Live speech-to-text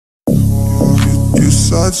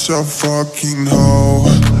such a fucking hoe,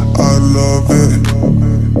 I love it.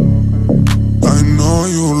 I know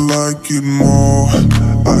you like it more,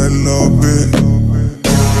 I love it.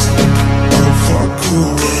 I fuck you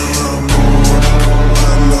when I'm bored,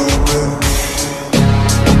 I love it.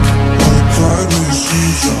 My private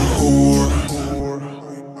she's a whore.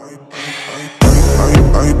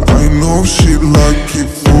 I know she like it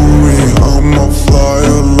for me. I'm a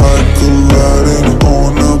flyer like Aladdin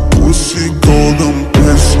on a pussy golden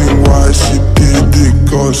blessing. Why she did it?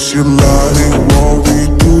 Cause she lying. What we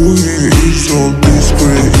do here is so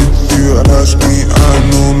discreet. If you ask me, I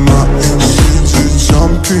know nothing. She's just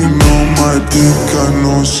jumping on my dick. I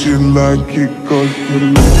know she like it cause she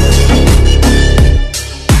like it.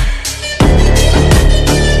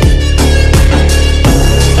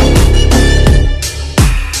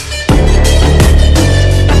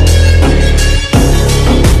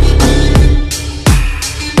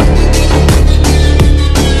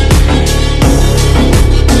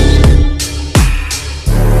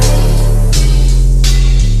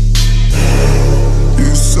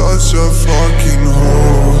 Such a fucking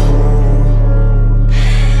hoe.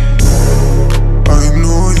 I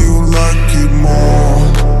know you like it more.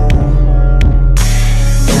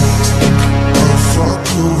 I fuck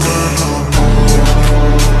you when I'm bored.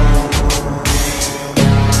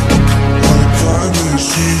 My private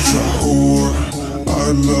she's a whore, I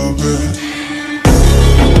love it.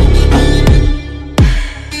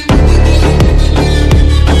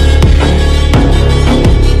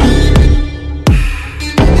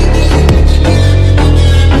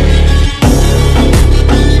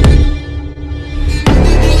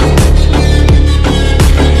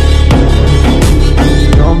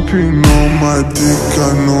 On my dick, I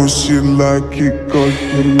know she like it cause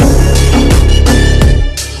she like it.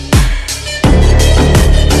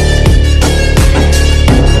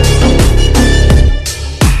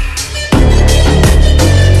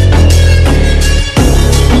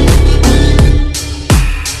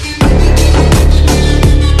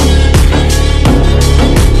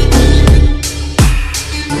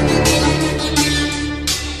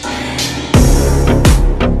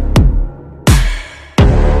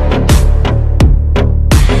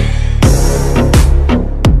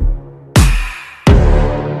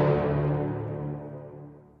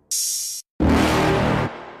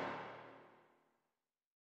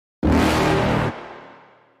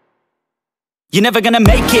 You're never gonna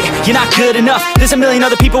make it, you're not good enough. There's a million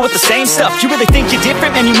other people with the same stuff. You really think you're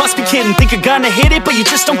different? Man, you must be kidding. Think you're gonna hit it, but you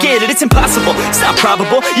just don't get it. It's impossible, it's not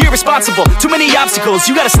probable, you're irresponsible. Too many obstacles,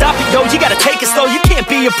 you gotta stop it, yo. You gotta take it slow, you can't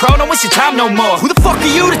be a pro. Don't waste your time no more. Who the fuck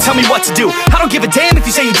are you to tell me what to do? I don't give a damn if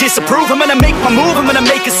you say you disapprove. I'm gonna make my move, I'm gonna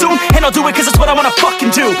make it soon. And I'll do it cause it's what I wanna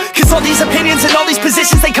fucking do. Cause all these opinions and all these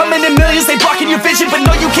positions, they come in millions, they blocking your vision. But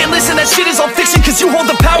no, you can't listen, that shit is all fiction. Cause you hold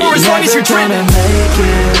the power as long as you're dreaming.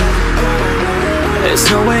 There's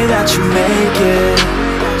no way that you make it.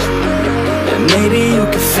 And maybe you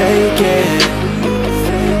can fake it,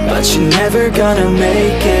 but you're never gonna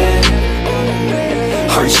make it.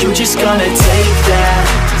 Aren't you just gonna take that?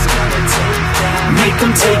 Make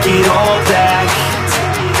them take it all back.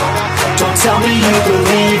 Don't tell me you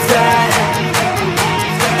believe that.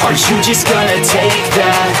 Aren't you just gonna take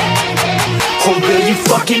that? Or will you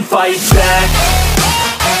fucking fight back?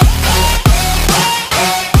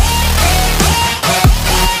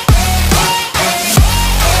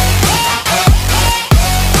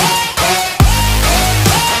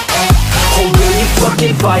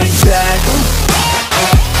 Fucking fight back.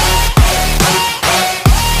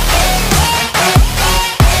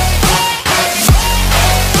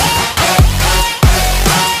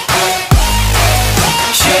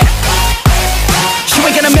 You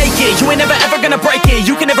ain't gonna make it, you ain't never ever gonna break it.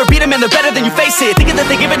 You can never beat them and they're better than you face it. Thinking that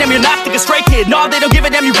they give a damn, you're not, think a straight kid. No, they don't give a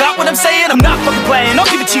damn, you got what I'm saying? I'm not fucking playing, I'll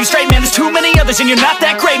give it to you straight, man. There's too many others and you're not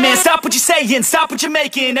that great, man. Stop what you're saying, stop what you're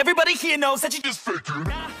making. Everybody here knows that you just faking.